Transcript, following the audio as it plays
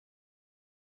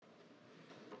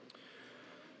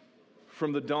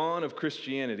From the dawn of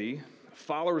Christianity,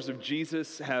 followers of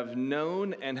Jesus have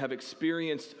known and have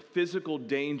experienced physical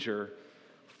danger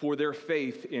for their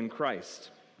faith in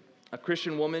Christ. A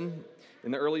Christian woman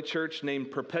in the early church named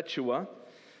Perpetua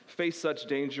faced such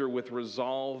danger with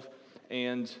resolve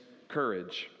and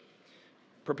courage.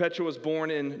 Perpetua was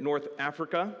born in North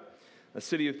Africa, a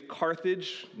city of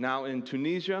Carthage, now in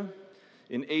Tunisia,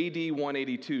 in AD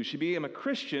 182. She became a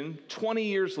Christian 20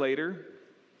 years later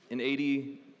in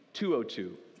AD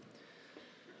 202.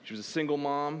 She was a single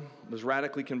mom, was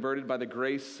radically converted by the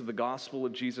grace of the gospel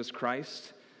of Jesus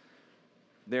Christ,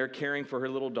 there caring for her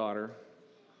little daughter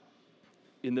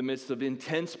in the midst of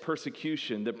intense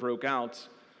persecution that broke out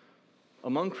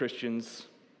among Christians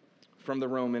from the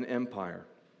Roman Empire.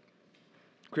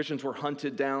 Christians were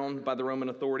hunted down by the Roman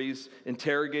authorities,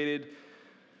 interrogated,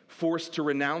 forced to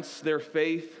renounce their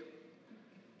faith,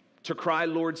 to cry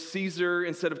Lord Caesar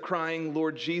instead of crying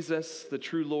Lord Jesus, the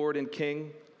true Lord and King.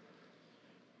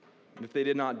 If they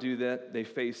did not do that, they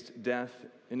faced death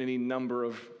in any number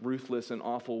of ruthless and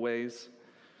awful ways.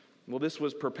 Well, this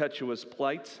was Perpetua's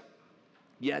plight,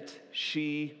 yet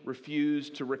she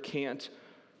refused to recant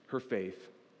her faith.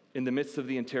 In the midst of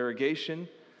the interrogation,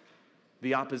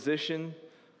 the opposition,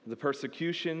 the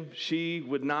persecution, she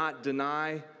would not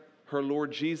deny her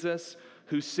Lord Jesus,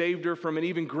 who saved her from an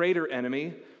even greater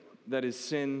enemy, that is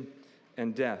sin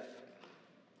and death.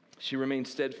 She remained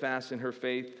steadfast in her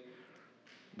faith,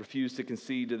 refused to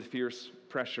concede to the fierce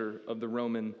pressure of the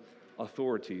Roman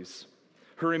authorities.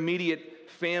 Her immediate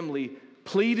family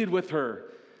pleaded with her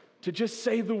to just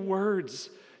say the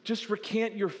words, just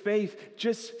recant your faith,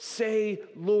 just say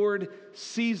Lord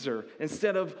Caesar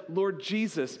instead of Lord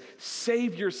Jesus.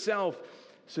 Save yourself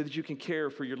so that you can care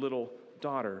for your little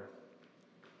daughter.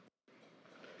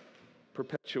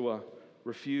 Perpetua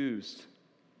refused.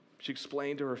 She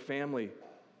explained to her family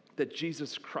that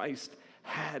Jesus Christ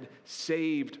had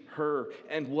saved her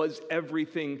and was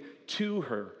everything to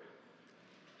her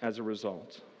as a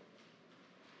result.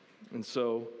 And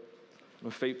so, on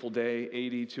a fateful day,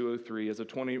 AD 203, as a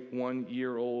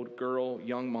 21-year-old girl,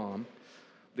 young mom,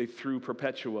 they threw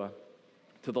Perpetua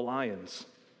to the lions,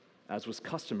 as was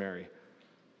customary.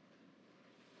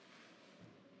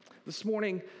 This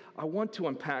morning, I want to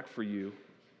unpack for you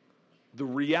the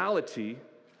reality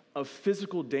of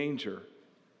physical danger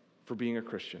for being a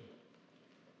Christian.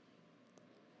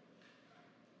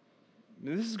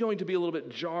 Now, this is going to be a little bit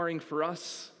jarring for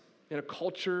us in a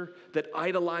culture that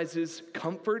idolizes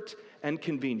comfort and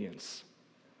convenience.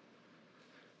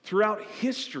 Throughout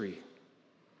history,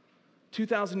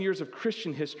 2,000 years of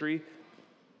Christian history,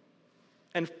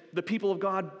 and the people of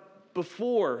God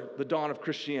before the dawn of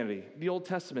Christianity, the Old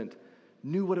Testament,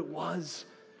 knew what it was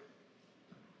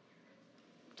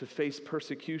to face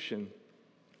persecution,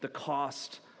 the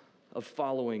cost of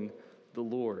following the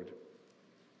Lord.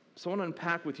 So I want to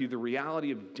unpack with you the reality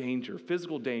of danger,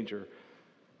 physical danger,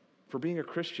 for being a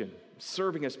Christian,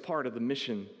 serving as part of the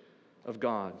mission of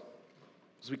God.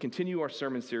 As we continue our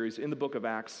sermon series in the book of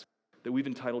Acts that we've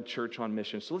entitled Church on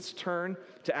Mission. So let's turn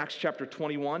to Acts chapter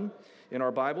 21 in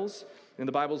our Bibles. In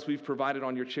the Bibles we've provided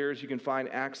on your chairs, you can find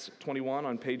Acts 21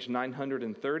 on page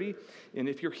 930. And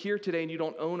if you're here today and you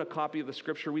don't own a copy of the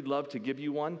scripture, we'd love to give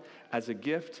you one as a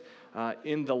gift.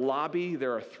 In the lobby,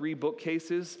 there are 3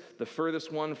 bookcases. The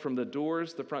furthest one from the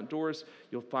front doors,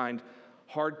 you'll find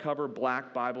hardcover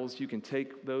black Bibles. You can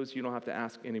take those. You don't have to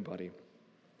ask anybody.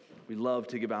 We love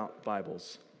to give out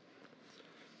Bibles.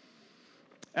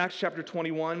 Acts chapter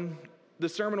 21, the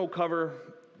sermon will cover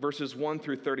verses 1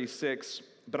 through 36,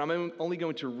 but I'm only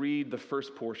going to read the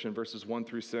first portion, verses 1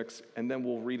 through 6, and then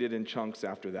we'll read it in chunks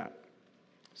after that.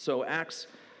 So Acts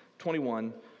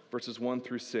 21, verses 1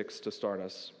 through 6 to start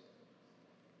us.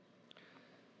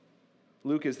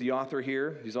 Luke is the author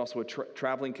here. He's also a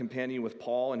traveling companion with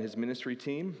Paul and his ministry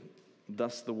team,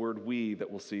 thus the word we that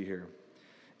we'll see here.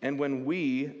 And when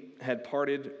we had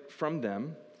parted from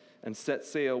them and set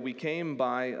sail, we came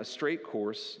by a straight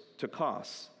course to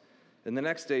Kos, and the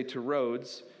next day to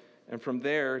Rhodes, and from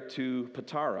there to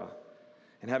Patara.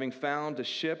 And having found a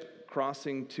ship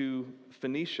crossing to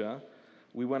Phoenicia,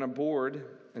 we went aboard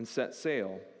and set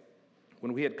sail.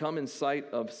 When we had come in sight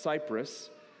of Cyprus,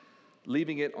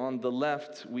 leaving it on the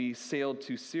left, we sailed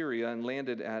to Syria and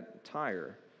landed at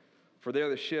Tyre, for there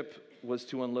the ship was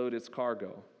to unload its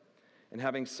cargo. And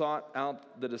having sought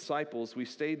out the disciples, we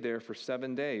stayed there for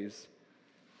 7 days.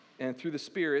 And through the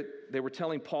Spirit, they were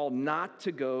telling Paul not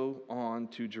to go on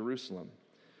to Jerusalem.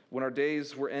 When our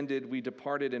days were ended, we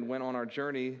departed and went on our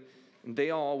journey, and they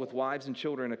all, with wives and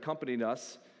children, accompanied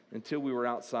us until we were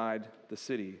outside the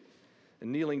city.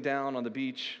 And kneeling down on the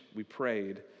beach, we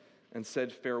prayed and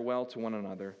said farewell to one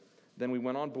another. Then we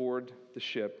went on board the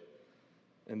ship,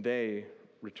 and they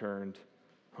returned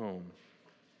home.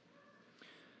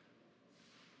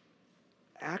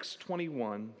 Acts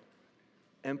 21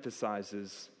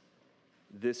 emphasizes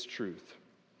this truth.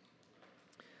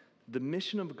 The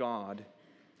mission of God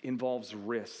involves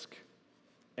risk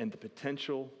and the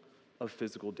potential of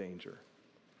physical danger.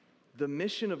 The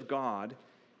mission of God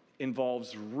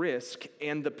involves risk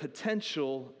and the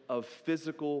potential of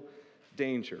physical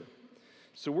danger.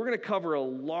 So we're going to cover a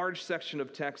large section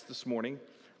of text this morning,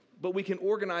 but we can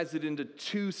organize it into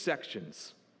two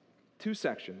sections.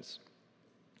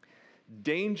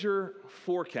 Danger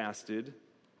forecasted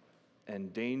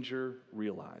and danger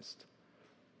realized.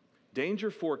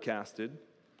 Danger forecasted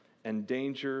and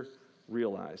danger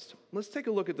realized. Let's take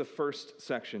a look at the first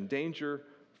section, danger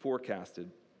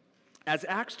forecasted. As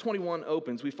Acts 21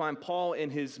 opens, we find Paul and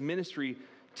his ministry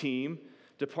team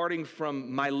departing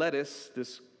from Miletus,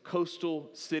 this coastal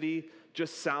city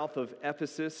just south of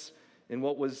Ephesus in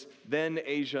what was then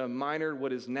Asia Minor,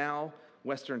 what is now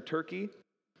Western Turkey.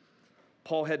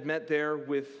 Paul had met there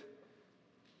with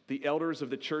the elders of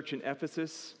the church in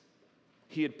Ephesus.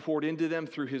 He had poured into them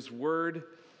through his word.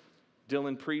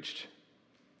 Dylan preached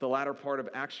the latter part of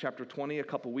Acts chapter 20 a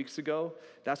couple weeks ago.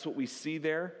 That's what we see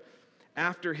there.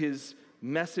 After his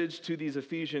message to these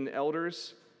Ephesian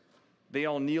elders, they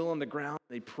all kneel on the ground,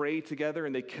 they pray together,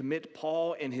 and they commit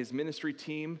Paul and his ministry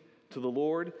team to the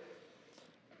Lord.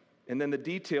 And then the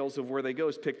details of where they go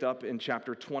is picked up in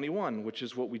chapter 21, which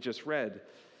is what we just read.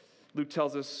 Luke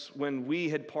tells us, when we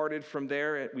had parted from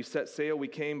there, we set sail, we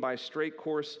came by straight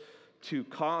course to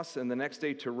Kos, and the next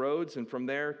day to Rhodes, and from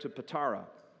there to Patara.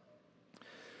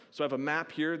 So I have a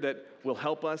map here that will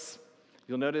help us.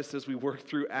 You'll notice as we work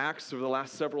through Acts over the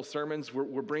last several sermons,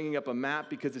 we're bringing up a map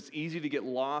because it's easy to get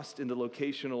lost in the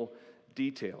locational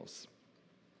details.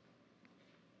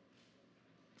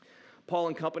 Paul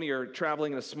and company are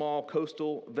traveling in a small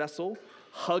coastal vessel,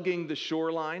 hugging the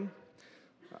shoreline.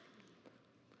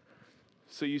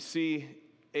 So you see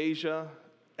Asia,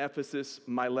 Ephesus,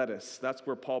 Miletus. That's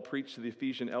where Paul preached to the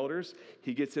Ephesian elders.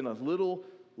 He gets in a little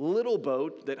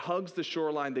boat that hugs the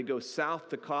shoreline. They go south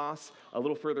to Kos, a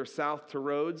little further south to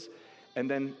Rhodes, and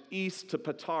then east to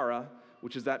Patara,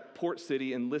 which is that port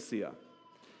city in Lycia.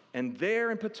 And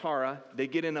there in Patara, they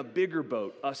get in a bigger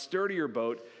boat, a sturdier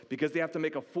boat, because they have to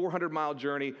make a 400-mile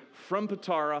journey from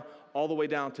Patara all the way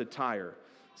down to Tyre.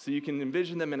 So you can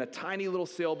envision them in a tiny little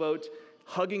sailboat,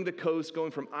 hugging the coast,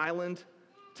 going from island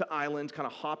to island, kind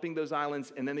of hopping those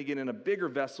islands, and then they get in a bigger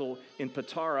vessel in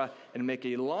Patara and make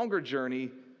a longer journey,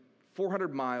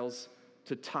 400 miles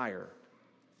to Tyre,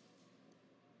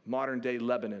 modern-day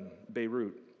Lebanon,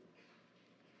 Beirut.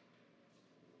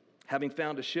 Having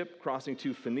found a ship crossing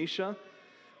to Phoenicia,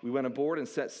 we went aboard and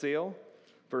set sail.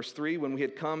 Verse 3, when we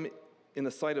had come in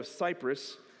the sight of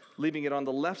Cyprus, leaving it on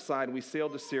the left side, we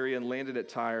sailed to Syria and landed at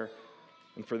Tyre,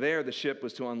 and for there the ship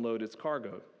was to unload its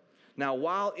cargo. Now,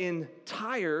 while in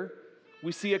Tyre,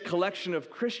 we see a collection of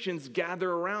Christians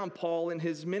gather around Paul and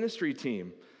his ministry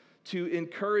team to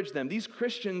encourage them. These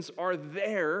Christians are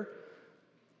there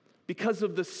because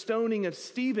of the stoning of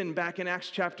Stephen back in Acts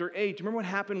chapter 8. Do you remember what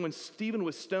happened when Stephen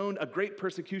was stoned? A great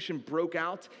persecution broke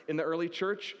out in the early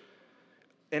church.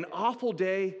 An awful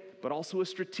day, but also a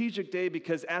strategic day,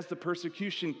 because as the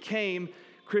persecution came,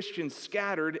 Christians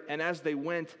scattered, and as they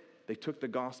went, they took the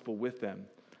gospel with them.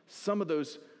 Some of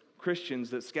those Christians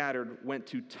that scattered went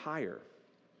to Tyre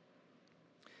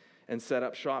and set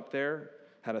up shop there,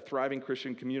 had a thriving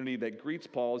Christian community that greets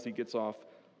Paul as he gets off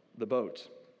the boat.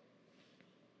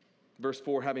 Verse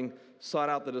 4, having sought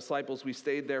out the disciples, we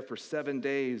stayed there for 7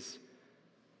 days.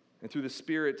 And through the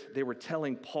Spirit, they were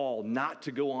telling Paul not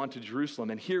to go on to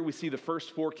Jerusalem. And here we see the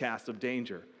first forecast of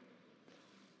danger.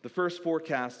 The first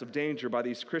forecast of danger by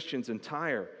these Christians in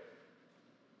Tyre.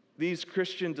 These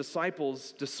Christian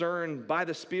disciples discern by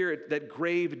the Spirit that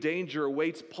grave danger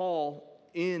awaits Paul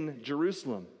in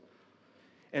Jerusalem.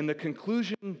 And the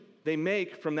conclusion they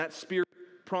make from that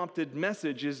Spirit-prompted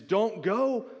message is, don't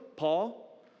go, Paul.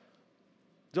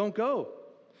 Don't go.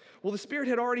 Well, the Spirit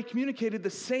had already communicated the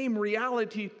same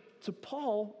reality to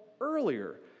Paul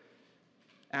earlier.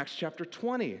 Acts chapter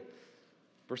 20,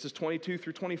 verses 22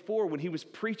 through 24, when he was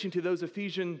preaching to those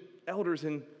Ephesian elders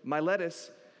in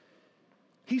Miletus,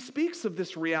 he speaks of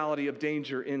this reality of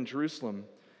danger in Jerusalem.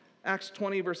 Acts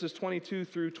 20, verses 22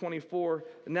 through 24,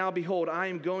 now behold, I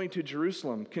am going to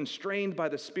Jerusalem, constrained by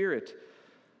the Spirit,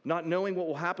 not knowing what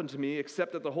will happen to me,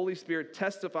 except that the Holy Spirit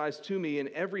testifies to me in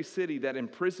every city that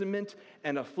imprisonment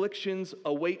and afflictions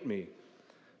await me.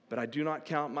 But I do not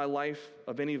count my life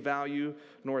of any value,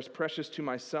 nor as precious to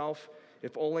myself,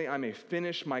 if only I may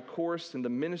finish my course in the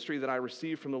ministry that I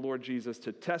received from the Lord Jesus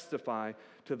to testify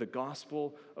to the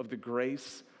gospel of the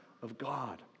grace of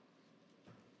God.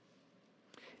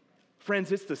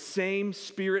 Friends, it's the same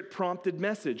Spirit-prompted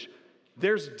message.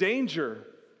 There's danger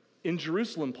in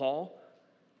Jerusalem, Paul.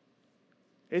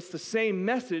 It's the same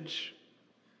message,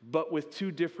 but with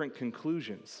two different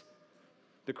conclusions.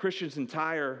 The Christians in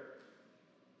Tyre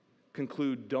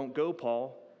conclude, "Don't go,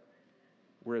 Paul,"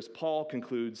 whereas Paul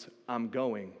concludes, "I'm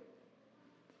going."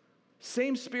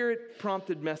 Same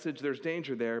Spirit-prompted message, there's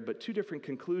danger there, but two different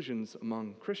conclusions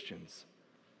among Christians.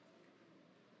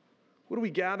 What do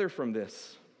we gather from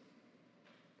this?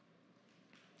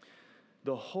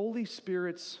 The Holy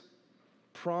Spirit's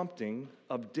prompting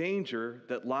of danger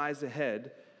that lies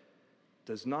ahead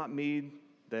does not mean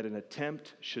that an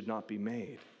attempt should not be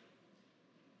made.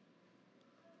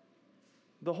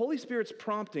 The Holy Spirit's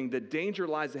prompting that danger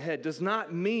lies ahead does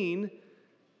not mean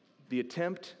the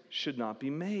attempt should not be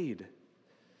made.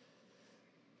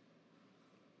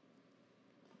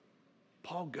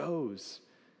 Paul goes.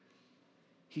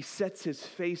 He sets his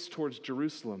face towards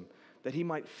Jerusalem that he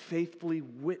might faithfully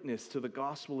witness to the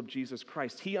gospel of Jesus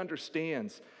Christ. He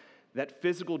understands that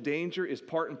physical danger is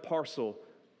part and parcel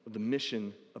of the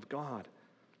mission of God.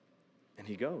 And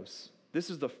he goes. This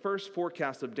is the first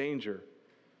forecast of danger.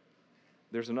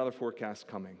 There's another forecast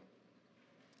coming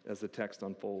as the text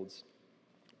unfolds.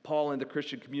 Paul and the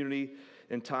Christian community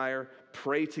in Tyre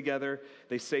pray together.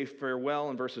 They say farewell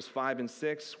in verses 5 and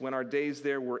 6. When our days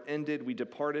there were ended, we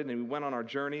departed and we went on our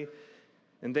journey.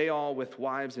 And they all, with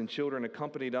wives and children,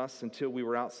 accompanied us until we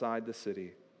were outside the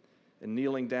city. And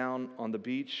kneeling down on the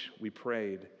beach, we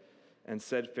prayed and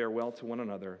said farewell to one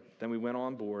another. Then we went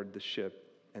on board the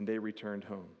ship, and they returned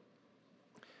home.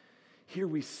 Here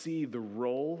we see the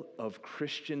role of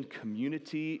Christian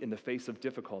community in the face of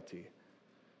difficulty.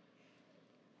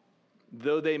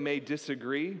 Though they may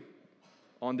disagree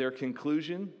on their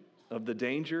conclusion of the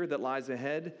danger that lies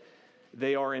ahead,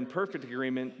 they are in perfect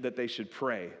agreement that they should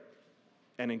pray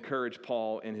and encourage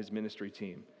Paul and his ministry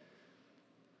team.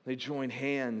 They join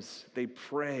hands, they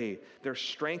pray, they're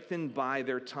strengthened by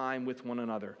their time with one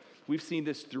another. We've seen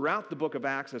this throughout the book of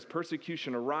Acts. As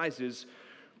persecution arises,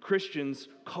 Christians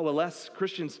coalesce,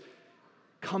 Christians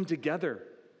come together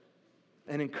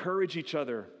and encourage each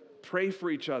other, pray for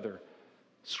each other,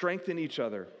 strengthen each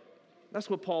other.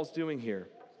 That's what Paul's doing here.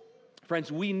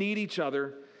 Friends, we need each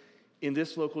other in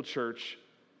this local church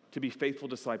to be faithful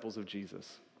disciples of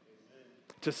Jesus.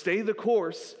 To stay the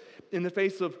course in the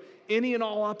face of any and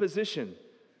all opposition.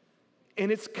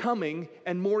 And it's coming,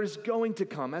 and more is going to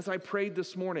come. As I prayed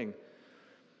this morning,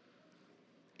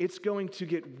 it's going to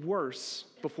get worse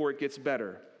before it gets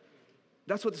better.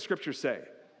 That's what the scriptures say.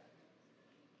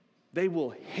 They will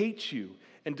hate you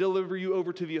and deliver you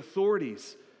over to the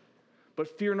authorities.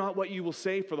 But fear not what you will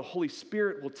say, for the Holy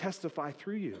Spirit will testify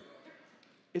through you.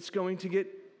 It's going to get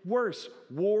worse.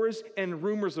 Wars and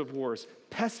rumors of wars.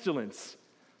 Pestilence.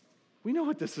 We know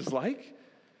what this is like.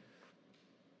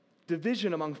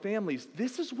 Division among families.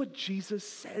 This is what Jesus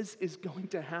says is going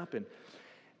to happen.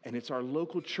 And it's our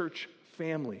local church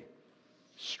family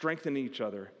strengthening each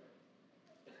other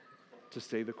to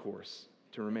stay the course,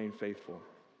 to remain faithful.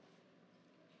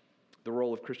 The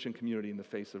role of Christian community in the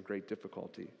face of great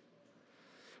difficulty.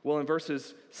 Well, in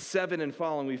verses 7 and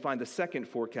following, we find the second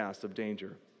forecast of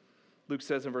danger. Luke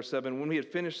says in verse 7, when we had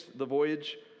finished the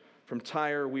voyage from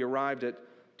Tyre, we arrived at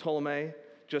Ptolemy,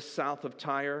 just south of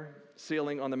Tyre,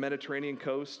 sailing on the Mediterranean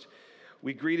coast.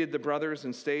 We greeted the brothers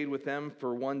and stayed with them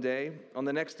for one day. On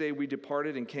the next day, we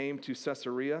departed and came to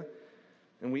Caesarea,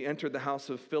 and we entered the house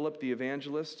of Philip the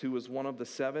evangelist, who was one of the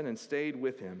 7, and stayed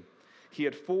with him. He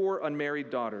had 4 unmarried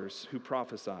daughters who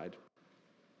prophesied.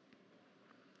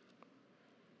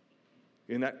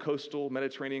 In that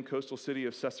Mediterranean coastal city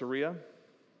of Caesarea,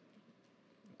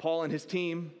 Paul and his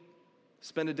team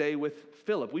spent a day with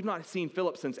Philip. We've not seen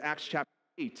Philip since Acts chapter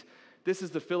 8. This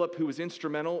is the Philip who was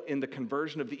instrumental in the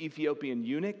conversion of the Ethiopian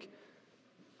eunuch.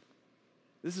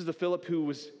 This is the Philip who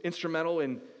was instrumental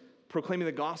in proclaiming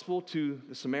the gospel to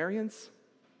the Samaritans.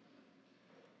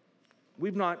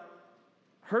 We've not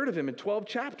heard of him in 12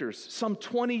 chapters, some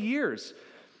 20 years.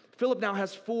 Philip now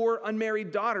has 4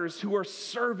 unmarried daughters who are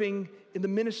serving in the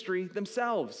ministry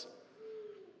themselves.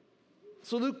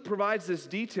 So Luke provides this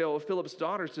detail of Philip's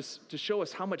daughters to show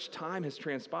us how much time has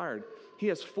transpired. He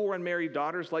has 4 unmarried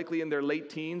daughters, likely in their late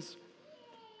teens,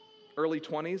 early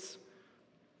 20s.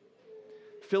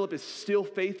 Philip is still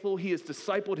faithful. He has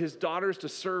discipled his daughters to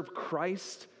serve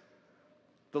Christ.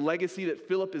 The legacy that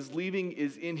Philip is leaving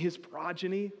is in his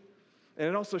progeny. And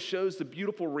it also shows the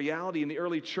beautiful reality in the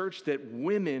early church that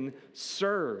women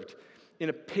served in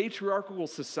a patriarchal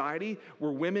society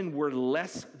where women were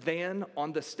less than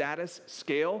on the status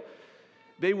scale,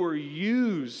 they were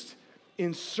used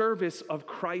in service of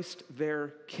Christ,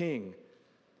 their King.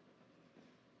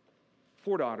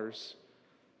 4 daughters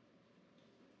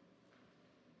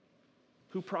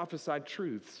who prophesied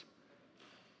truths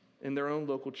in their own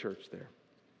local church there.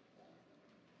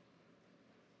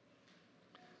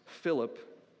 Philip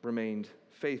remained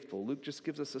faithful. Luke just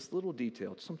gives us this little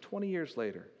detail, some 20 years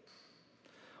later.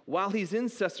 While he's in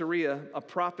Caesarea, a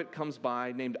prophet comes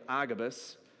by named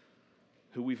Agabus,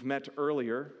 who we've met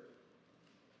earlier,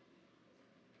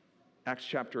 Acts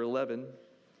chapter 11.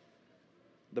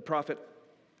 The prophet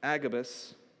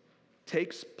Agabus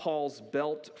takes Paul's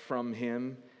belt from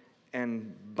him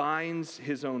and binds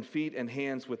his own feet and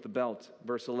hands with the belt.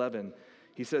 Verse 11,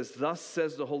 he says, "Thus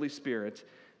says the Holy Spirit,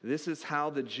 this is how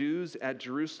the Jews at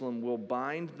Jerusalem will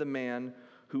bind the man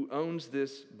who owns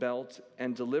this belt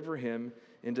and deliver him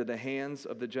into the hands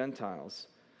of the Gentiles."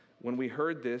 When we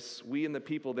heard this, we and the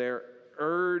people there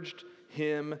urged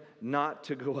him not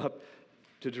to go up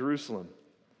to Jerusalem.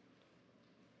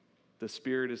 The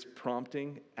Spirit is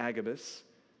prompting Agabus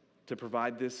to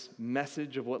provide this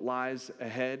message of what lies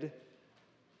ahead.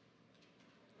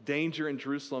 Danger in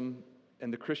Jerusalem,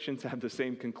 and the Christians have the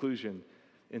same conclusion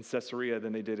in Caesarea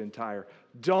than they did in Tyre.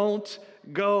 Don't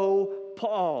go,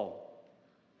 Paul.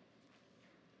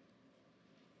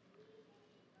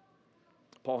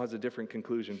 Paul has a different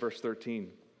conclusion. Verse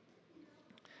 13.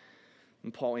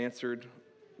 And Paul answered,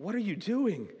 "What are you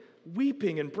doing,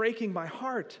 weeping and breaking my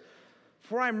heart?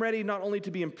 For I am ready not only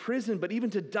to be imprisoned, but even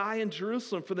to die in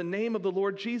Jerusalem for the name of the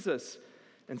Lord Jesus."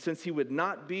 And since he would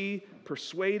not be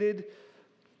persuaded,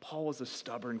 Paul was a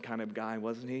stubborn kind of guy,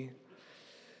 wasn't he?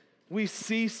 We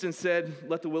ceased and said,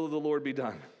 "Let the will of the Lord be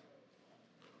done."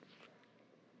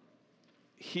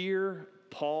 Here,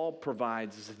 Paul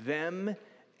provides them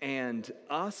and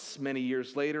us, many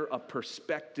years later, a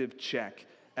perspective check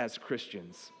as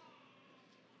Christians.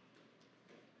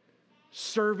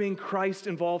 Serving Christ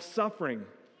involves suffering.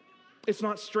 It's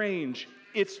not strange,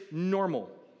 it's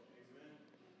normal.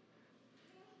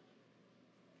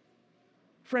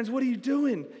 Friends, what are you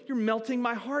doing? You're melting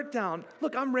my heart down.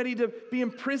 Look, I'm ready to be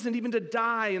imprisoned, even to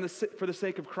die for the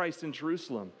sake of Christ in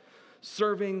Jerusalem.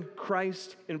 Serving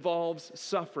Christ involves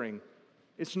suffering.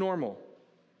 It's normal.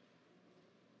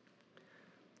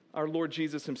 Our Lord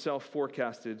Jesus himself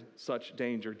forecasted such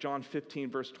danger. John 15,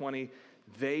 verse 20,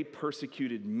 "They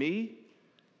persecuted me,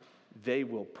 they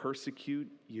will persecute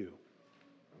you."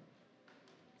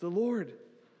 The Lord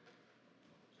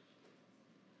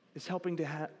is helping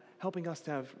us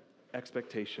to have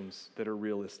expectations that are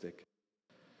realistic.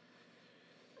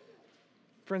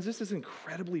 Friends, this is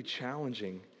incredibly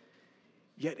challenging,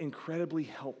 yet incredibly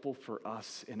helpful for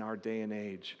us in our day and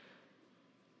age.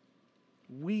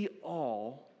 We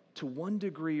all, to one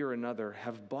degree or another,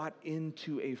 have bought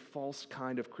into a false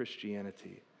kind of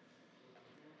Christianity.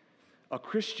 A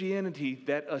Christianity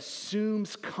that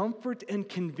assumes comfort and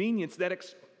convenience, that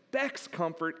expects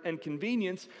comfort and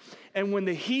convenience, and when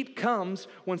the heat comes,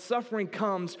 when suffering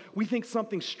comes, we think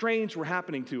something strange were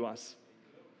happening to us.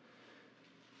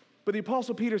 But the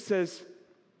Apostle Peter says,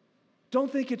 don't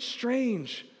think it's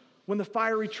strange when the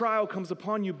fiery trial comes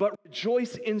upon you, but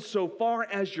rejoice insofar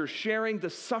as you're sharing the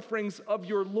sufferings of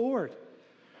your Lord.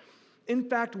 In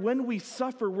fact, when we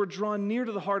suffer, we're drawn near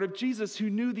to the heart of Jesus, who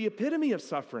knew the epitome of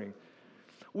suffering.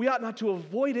 We ought not to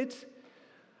avoid it.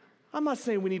 I'm not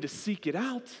saying we need to seek it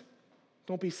out.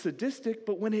 Don't be sadistic,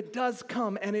 but when it does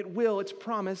come, and it will, it's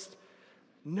promised,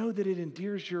 know that it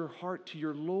endears your heart to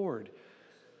your Lord,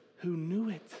 who knew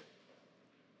it.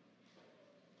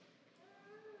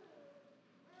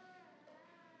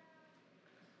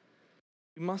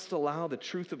 We must allow the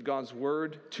truth of God's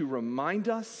word to remind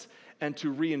us and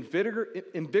to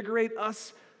reinvigorate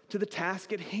us to the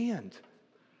task at hand.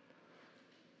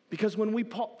 Because when we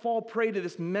fall prey to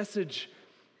this message,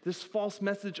 this false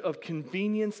message of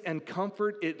convenience and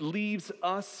comfort, it leaves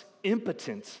us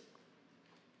impotent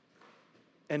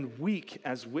and weak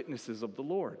as witnesses of the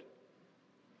Lord.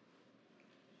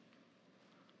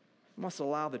 We must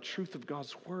allow the truth of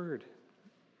God's word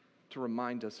to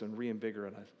remind us and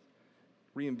reinvigorate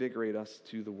us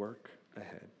to the work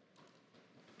ahead.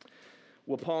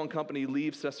 Well, Paul and company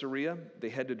leave Caesarea. They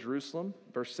head to Jerusalem.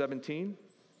 Verse 17.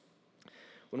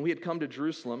 When we had come to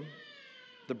Jerusalem,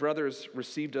 the brothers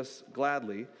received us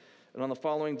gladly. And on the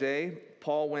following day,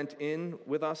 Paul went in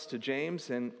with us to James,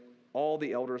 and all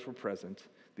the elders were present.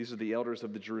 These are the elders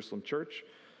of the Jerusalem church.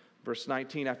 Verse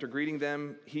 19, after greeting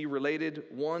them, he related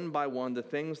one by one the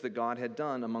things that God had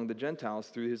done among the Gentiles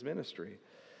through his ministry.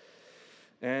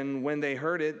 And when they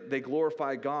heard it, they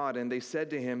glorified God, and they said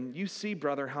to him, "You see,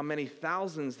 brother, how many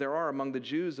thousands there are among the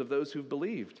Jews of those who've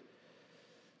believed.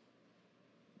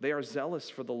 They are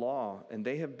zealous for the law, and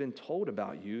they have been told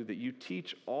about you that you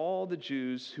teach all the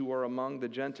Jews who are among the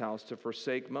Gentiles to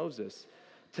forsake Moses,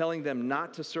 telling them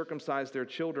not to circumcise their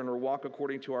children or walk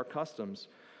according to our customs.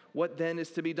 What then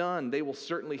is to be done? They will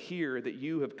certainly hear that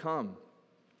you have come."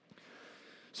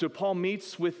 So Paul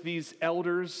meets with these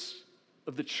elders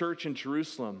of the church in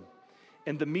Jerusalem,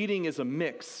 and the meeting is a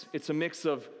mix. It's a mix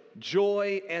of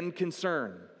joy and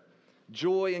concern.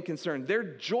 Joy and concern. They're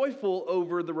joyful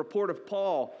over the report of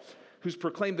Paul, who's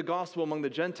proclaimed the gospel among the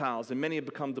Gentiles, and many have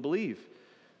become to believe.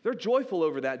 They're joyful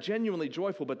over that, genuinely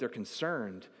joyful, but they're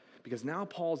concerned because now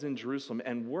Paul's in Jerusalem,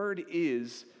 and word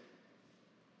is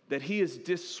that he is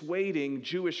dissuading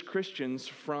Jewish Christians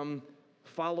from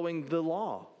following the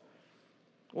law.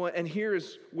 Well, and here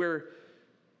is where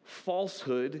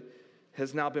falsehood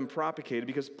has now been propagated,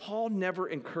 because Paul never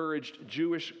encouraged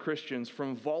Jewish Christians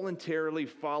from voluntarily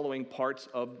following parts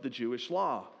of the Jewish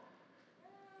law.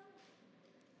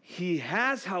 He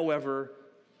has, however,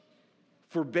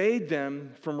 forbade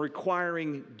them from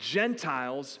requiring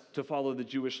Gentiles to follow the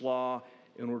Jewish law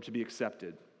in order to be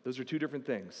accepted. Those are two different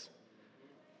things.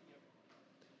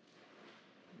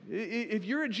 If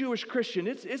you're a Jewish Christian,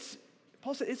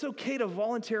 Paul said it's okay to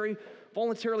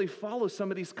voluntarily follow some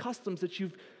of these customs that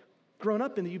you've grown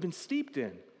up in, that you've been steeped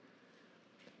in.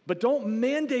 But don't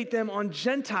mandate them on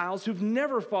Gentiles who've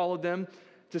never followed them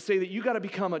to say that you got to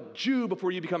become a Jew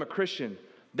before you become a Christian.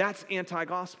 That's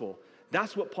anti-gospel.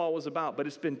 That's what Paul was about. But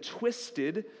it's been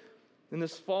twisted, and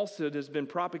this falsehood has been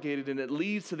propagated, and it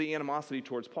leads to the animosity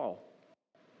towards Paul.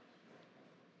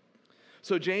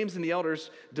 So James and the elders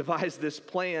devised this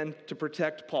plan to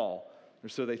protect Paul, or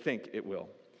so they think it will.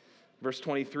 Verse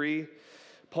 23,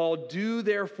 Paul, do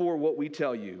therefore what we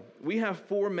tell you. We have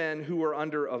 4 men who are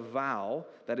under a vow,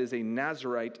 that is a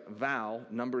Nazirite vow,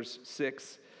 Numbers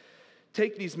 6.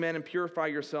 Take these men and purify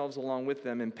yourselves along with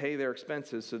them and pay their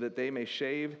expenses so that they may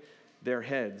shave their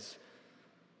heads.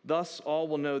 Thus all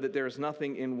will know that there is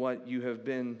nothing in what you have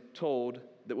been told,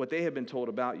 that what they have been told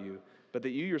about you, but that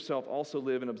you yourself also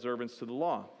live in observance to the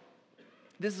law.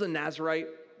 This is a Nazirite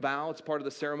vow. It's part of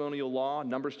the ceremonial law,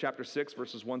 Numbers chapter 6,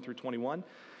 verses 1 through 21.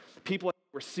 People who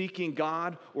were seeking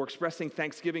God or expressing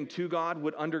thanksgiving to God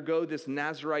would undergo this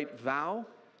Nazirite vow.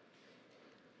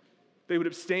 They would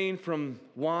abstain from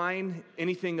wine,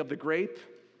 anything of the grape.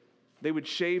 They would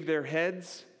shave their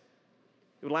heads.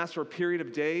 It would last for a period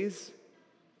of days.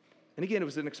 And again, it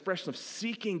was an expression of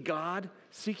seeking God,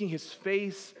 seeking his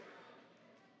face,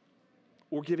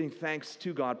 or giving thanks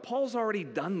to God. Paul's already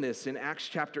done this in Acts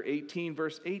chapter 18,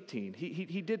 verse 18.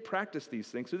 He did practice these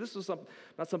things. So this was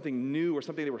not something new or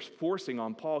something they were forcing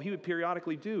on Paul. He would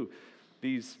periodically do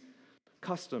these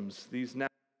customs, They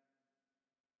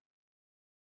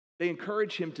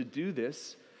encourage him to do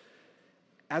this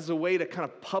as a way to kind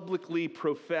of publicly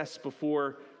profess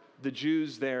before the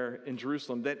Jews there in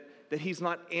Jerusalem that he's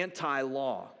not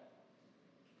anti-law.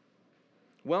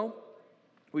 Well,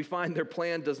 we find their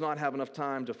plan does not have enough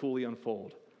time to fully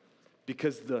unfold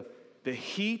because the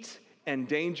heat and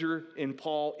danger in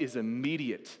Paul is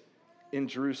immediate in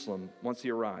Jerusalem once he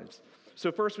arrives.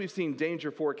 So first we've seen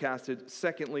danger forecasted.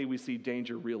 Secondly, we see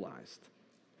danger realized.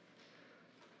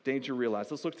 Danger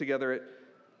realized. Let's look together at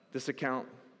this account,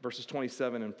 verses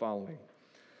 27 and following.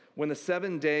 When the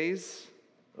 7 days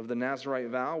of the Nazirite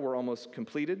vow were almost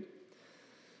completed,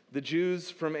 the Jews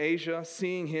from Asia,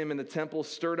 seeing him in the temple,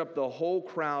 stirred up the whole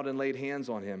crowd and laid hands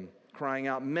on him, crying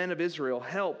out, "Men of Israel,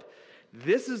 help!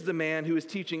 This is the man who is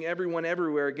teaching everyone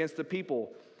everywhere against the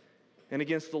people and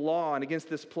against the law and against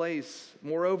this place.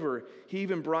 Moreover, he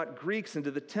even brought Greeks into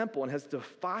the temple and has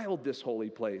defiled this holy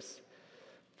place."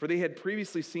 For they had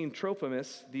previously seen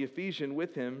Trophimus, the Ephesian,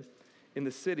 with him in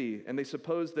the city, and they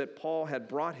supposed that Paul had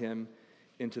brought him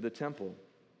into the temple.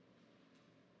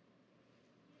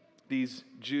 These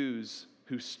Jews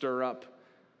who stir up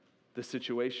the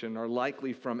situation are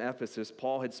likely from Ephesus.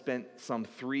 Paul had spent some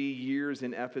 3 years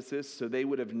in Ephesus, so they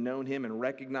would have known him and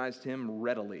recognized him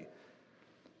readily.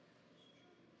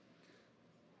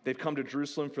 They've come to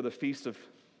Jerusalem for the Feast of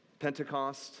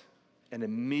Pentecost, and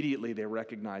immediately they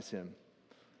recognize him.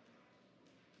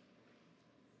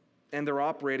 And they're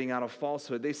operating out of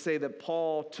falsehood. They say that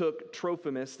Paul took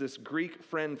Trophimus, this Greek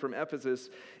friend from Ephesus,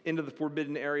 into the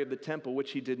forbidden area of the temple,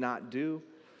 which he did not do.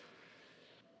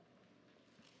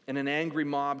 And an angry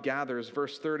mob gathers.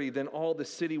 Verse 30, then all the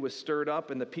city was stirred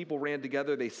up, and the people ran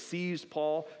together. They seized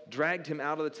Paul, dragged him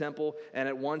out of the temple, and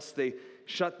at once they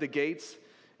shut the gates.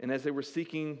 And as they were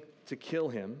seeking to kill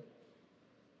him,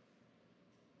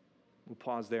 we'll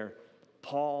pause there.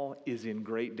 Paul is in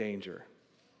great danger.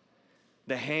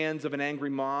 The hands of an angry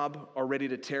mob are ready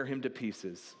to tear him to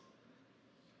pieces.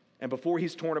 And before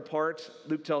he's torn apart,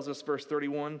 Luke tells us, verse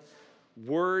 31,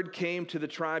 word came to the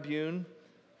tribune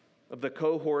of the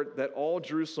cohort that all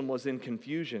Jerusalem was in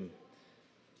confusion.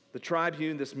 The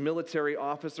tribune, this military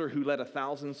officer who led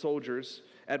 1,000 soldiers,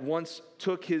 at once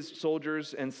took his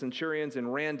soldiers and centurions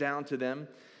and ran down to them.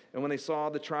 And when they saw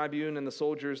the tribune and the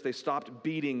soldiers, they stopped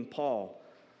beating Paul.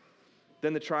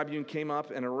 Then the tribune came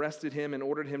up and arrested him and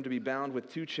ordered him to be bound with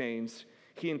 2 chains.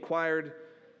 He inquired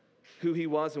who he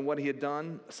was and what he had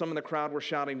done. Some in the crowd were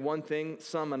shouting one thing,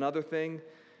 some another thing.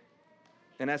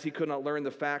 And as he could not learn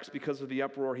the facts because of the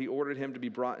uproar, he ordered him to be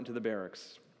brought into the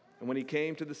barracks. And when he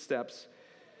came to the steps,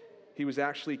 he was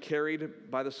actually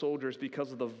carried by the soldiers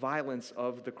because of the violence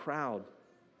of the crowd.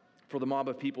 For the mob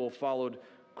of people followed,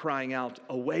 crying out,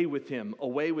 "Away with him,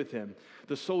 away with him."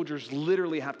 The soldiers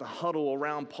literally have to huddle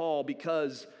around Paul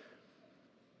because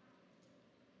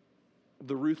of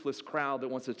the ruthless crowd that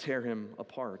wants to tear him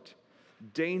apart.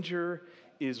 Danger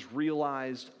is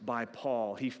realized by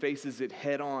Paul. He faces it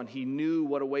head on. He knew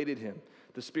what awaited him.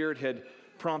 The Spirit had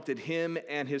prompted him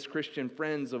and his Christian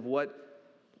friends of what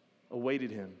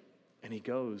awaited him. And he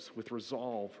goes with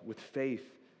resolve, with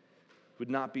faith, would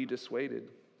not be dissuaded.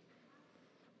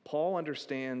 Paul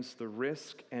understands the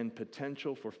risk and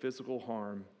potential for physical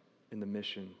harm in the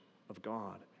mission of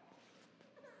God.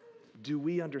 Do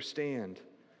we understand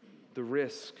the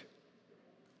risk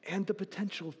and the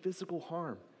potential physical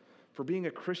harm for being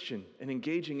a Christian and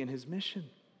engaging in his mission?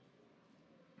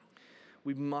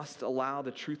 We must allow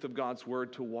the truth of God's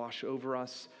word to wash over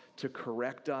us, to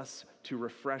correct us, to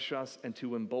refresh us, and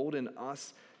to embolden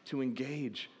us to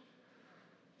engage.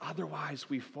 Otherwise,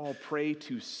 we fall prey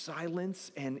to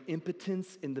silence and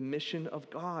impotence in the mission of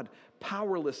God,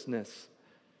 powerlessness.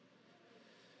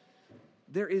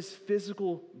 There is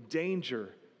physical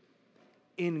danger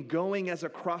in going as a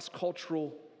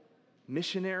cross-cultural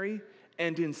missionary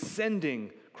and in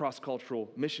sending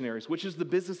cross-cultural missionaries, which is the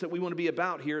business that we want to be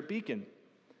about here at Beacon.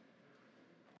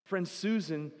 Friend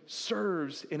Susan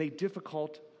serves in a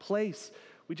difficult place.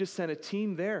 We just sent a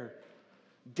team there.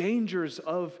 Dangers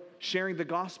of sharing the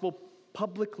gospel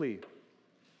publicly.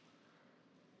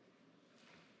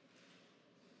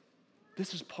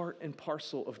 This is part and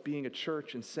parcel of being a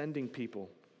church and sending people.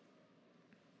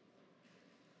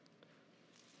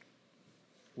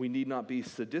 We need not be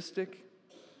sadistic,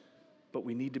 but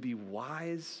we need to be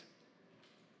wise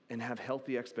and have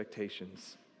healthy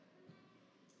expectations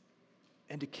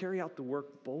and to carry out the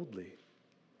work boldly.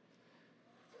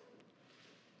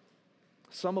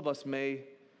 Some of us may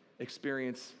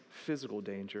experience physical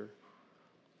danger.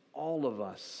 All of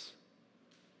us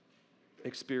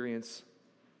experience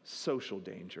social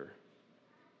danger.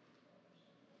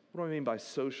 What do I mean by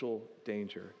social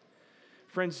danger?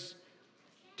 Friends,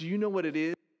 do you know what it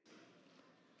is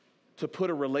to put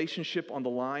a relationship on the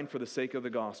line for the sake of the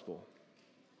gospel?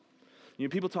 You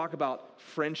know, people talk about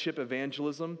friendship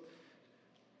evangelism.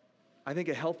 I think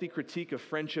a healthy critique of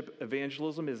friendship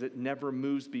evangelism is it never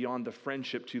moves beyond the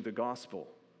friendship to the gospel.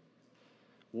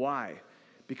 Why?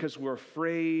 Because we're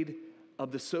afraid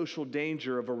of the social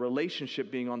danger of a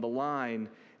relationship being on the line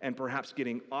and perhaps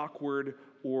getting awkward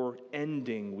or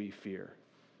ending, we fear.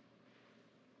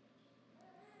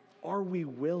 Are we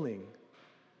willing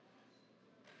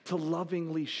to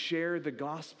lovingly share the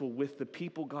gospel with the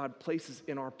people God places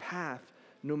in our path,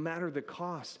 no matter the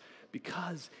cost?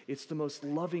 Because it's the most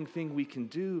loving thing we can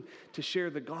do to share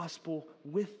the gospel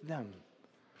with them.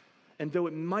 And though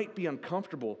it might be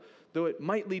uncomfortable, though it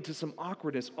might lead to some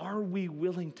awkwardness, are we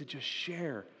willing to just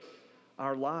share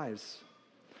our lives?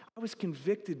 I was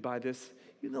convicted by this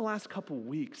in the last couple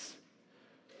weeks.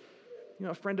 You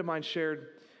know, a friend of mine shared,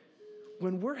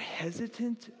 when we're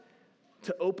hesitant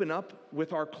to open up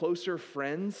with our closer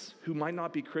friends who might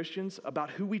not be Christians about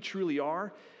who we truly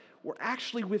are, we're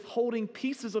actually withholding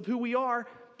pieces of who we are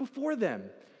before them.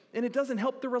 And it doesn't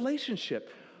help the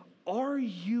relationship. Are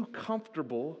you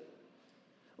comfortable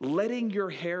letting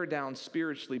your hair down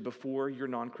spiritually before your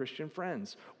non-Christian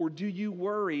friends? Or do you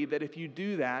worry that if you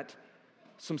do that,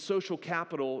 some social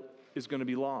capital is going to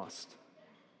be lost?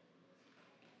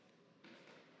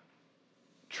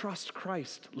 Trust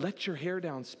Christ. Let your hair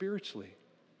down spiritually.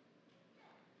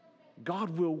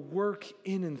 God will work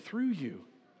in and through you.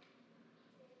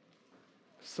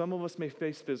 Some of us may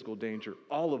face physical danger.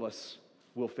 All of us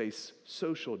will face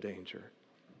social danger.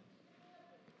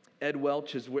 Ed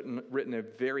Welch has written a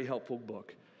very helpful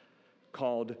book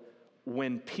called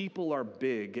When People Are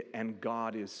Big and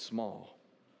God is Small: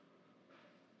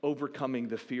 Overcoming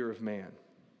the Fear of Man.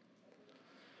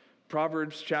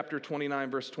 Proverbs chapter 29,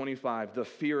 verse 25, the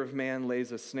fear of man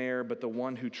lays a snare, but the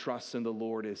one who trusts in the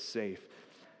Lord is safe.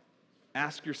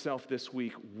 Ask yourself this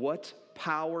week, what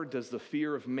power does the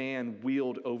fear of man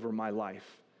wield over my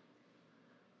life?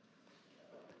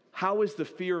 How is the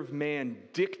fear of man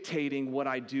dictating what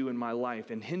I do in my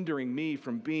life and hindering me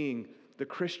from being the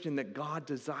Christian that God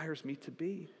desires me to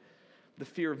be? The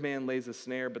fear of man lays a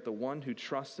snare, but the one who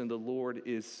trusts in the Lord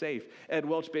is safe. Ed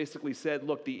Welch basically said,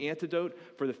 look, the antidote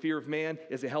for the fear of man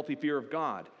is a healthy fear of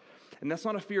God. And that's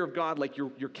not a fear of God like you're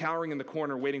cowering in the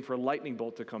corner waiting for a lightning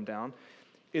bolt to come down.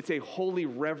 It's a holy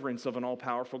reverence of an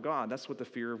all-powerful God. That's what the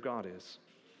fear of God is.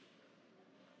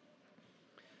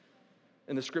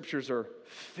 And the scriptures are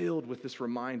filled with this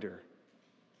reminder.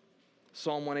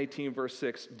 Psalm 118, verse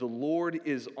 6, the Lord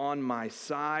is on my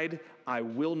side. I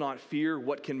will not fear.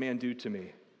 What can man do to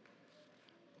me?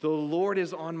 The Lord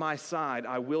is on my side.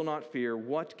 I will not fear.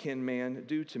 What can man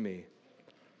do to me?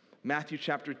 Matthew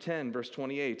chapter 10, verse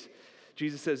 28,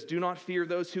 Jesus says, do not fear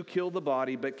those who kill the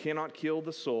body, but cannot kill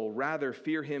the soul. Rather,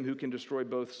 fear him who can destroy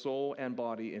both soul and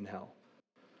body in hell.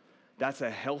 That's a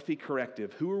healthy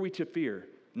corrective. Who are we to fear?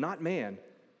 Not man,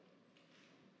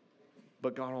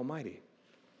 but God Almighty.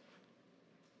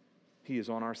 He is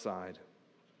on our side.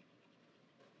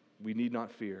 We need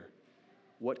not fear.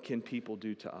 What can people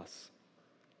do to us?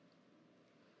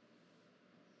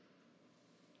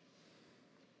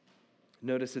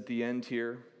 Notice at the end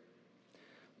here,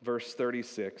 verse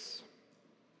 36,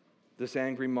 this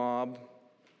angry mob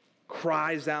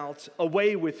cries out,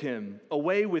 away with him,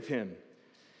 away with him.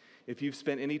 If you've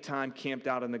spent any time camped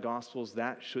out in the Gospels,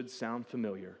 that should sound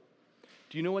familiar.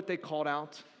 Do you know what they called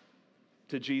out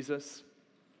to Jesus?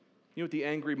 You know what the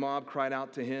angry mob cried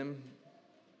out to him?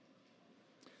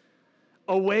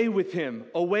 Away with him,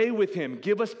 away with him.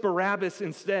 Give us Barabbas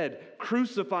instead.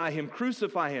 Crucify him,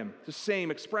 crucify him. The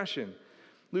same expression.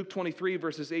 Luke 23,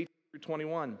 verses 8 through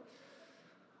 21.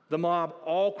 The mob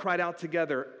all cried out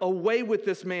together, away with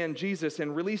this man, Jesus,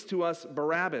 and release to us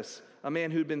Barabbas, a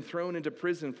man who'd been thrown into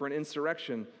prison for an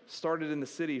insurrection started in the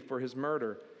city for his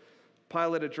murder.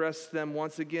 Pilate addressed them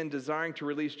once again, desiring to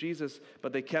release Jesus,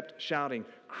 but they kept shouting,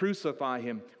 crucify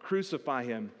him, crucify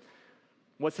him.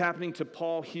 What's happening to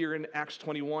Paul here in Acts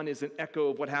 21 is an echo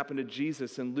of what happened to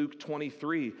Jesus in Luke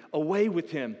 23. Away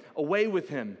with him, away with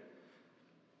him.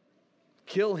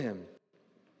 Kill him.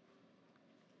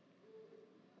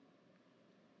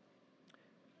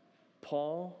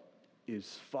 Paul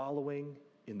is following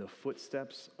in the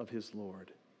footsteps of his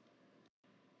Lord.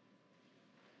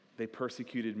 They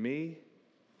persecuted me,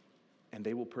 and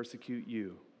they will persecute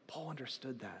you. Paul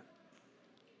understood that.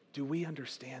 Do we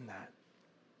understand that?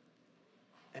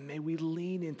 And may we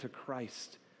lean into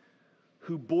Christ,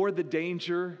 who bore the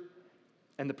danger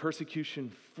and the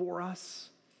persecution for us,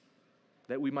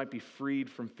 that we might be freed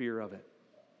from fear of it.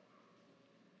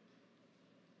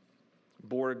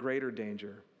 Bore a greater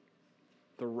danger,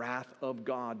 the wrath of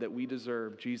God that we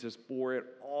deserve. Jesus bore it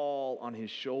all on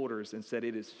his shoulders and said,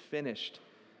 it is finished.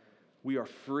 We are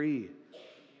free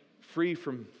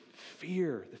from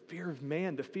fear, the fear of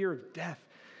man, the fear of death.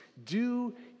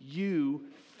 Do you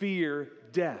fear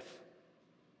death?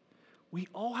 We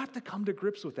all have to come to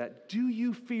grips with that. Do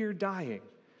you fear dying?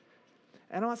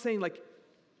 And I'm not saying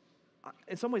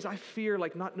in some ways I fear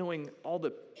not knowing all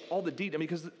the detail,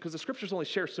 because the scriptures only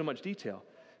share so much detail.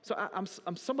 So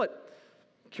I'm somewhat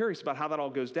curious about how that all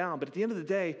goes down, but at the end of the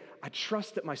day, I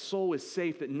trust that my soul is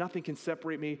safe, that nothing can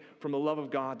separate me from the love of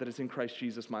God that is in Christ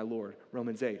Jesus my Lord,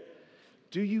 Romans 8.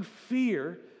 Do you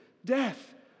fear death?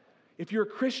 If you're a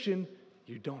Christian,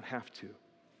 you don't have to.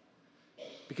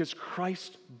 Because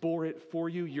Christ bore it for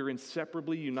you, you're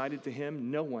inseparably united to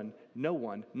him. No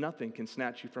one, nothing can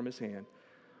snatch you from his hand.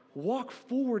 Walk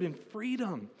forward in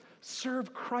freedom.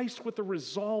 Serve Christ with a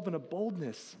resolve and a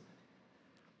boldness.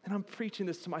 And I'm preaching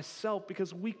this to myself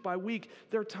because week by week,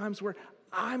 there are times where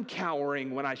I'm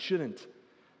cowering when I shouldn't.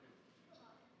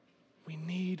 We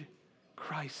need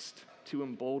Christ to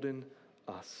embolden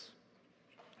us.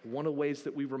 One of the ways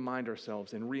that we remind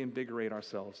ourselves and reinvigorate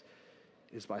ourselves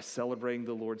is by celebrating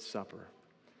the Lord's Supper.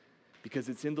 Because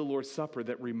it's in the Lord's Supper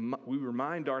that we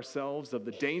remind ourselves of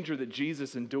the danger that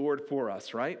Jesus endured for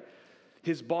us, right?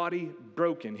 His body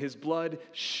broken, his blood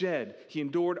shed. He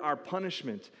endured our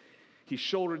punishment. He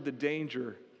shouldered the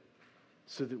danger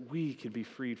so that we can be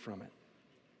freed from it.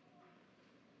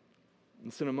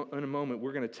 And so in a moment,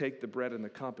 we're going to take the bread and the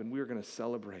cup and we're going to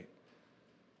celebrate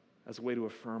as a way to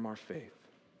affirm our faith.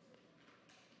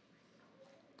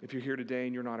 If you're here today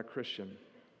and you're not a Christian,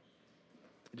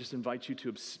 I just invite you to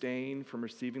abstain from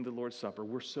receiving the Lord's Supper.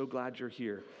 We're so glad you're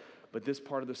here. But this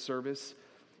part of the service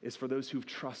is for those who've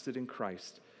trusted in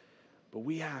Christ. But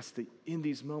we ask that in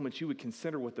these moments you would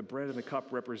consider what the bread and the cup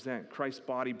represent, Christ's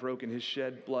body broken, his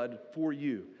shed blood for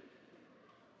you,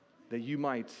 that you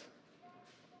might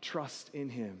trust in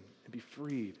him and be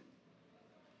freed.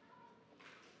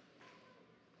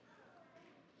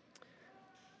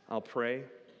 I'll pray,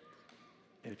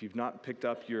 and if you've not picked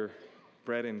up your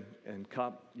bread and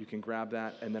cup, you can grab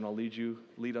that, and then I'll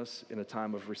lead us in a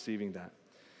time of receiving that.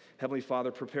 Heavenly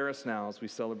Father, prepare us now as we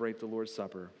celebrate the Lord's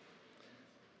Supper.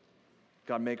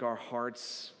 God, make our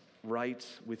hearts right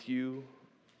with you.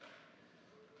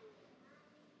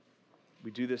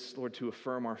 We do this, Lord, to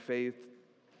affirm our faith,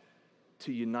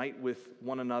 to unite with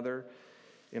one another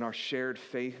in our shared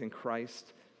faith in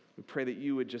Christ. We pray that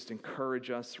you would just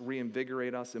encourage us,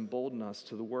 reinvigorate us, embolden us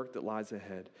to the work that lies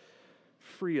ahead.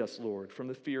 Free us, Lord, from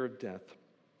the fear of death.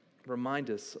 Remind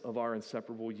us of our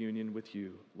inseparable union with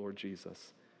you, Lord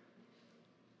Jesus.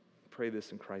 Pray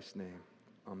this in Christ's name.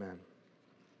 Amen.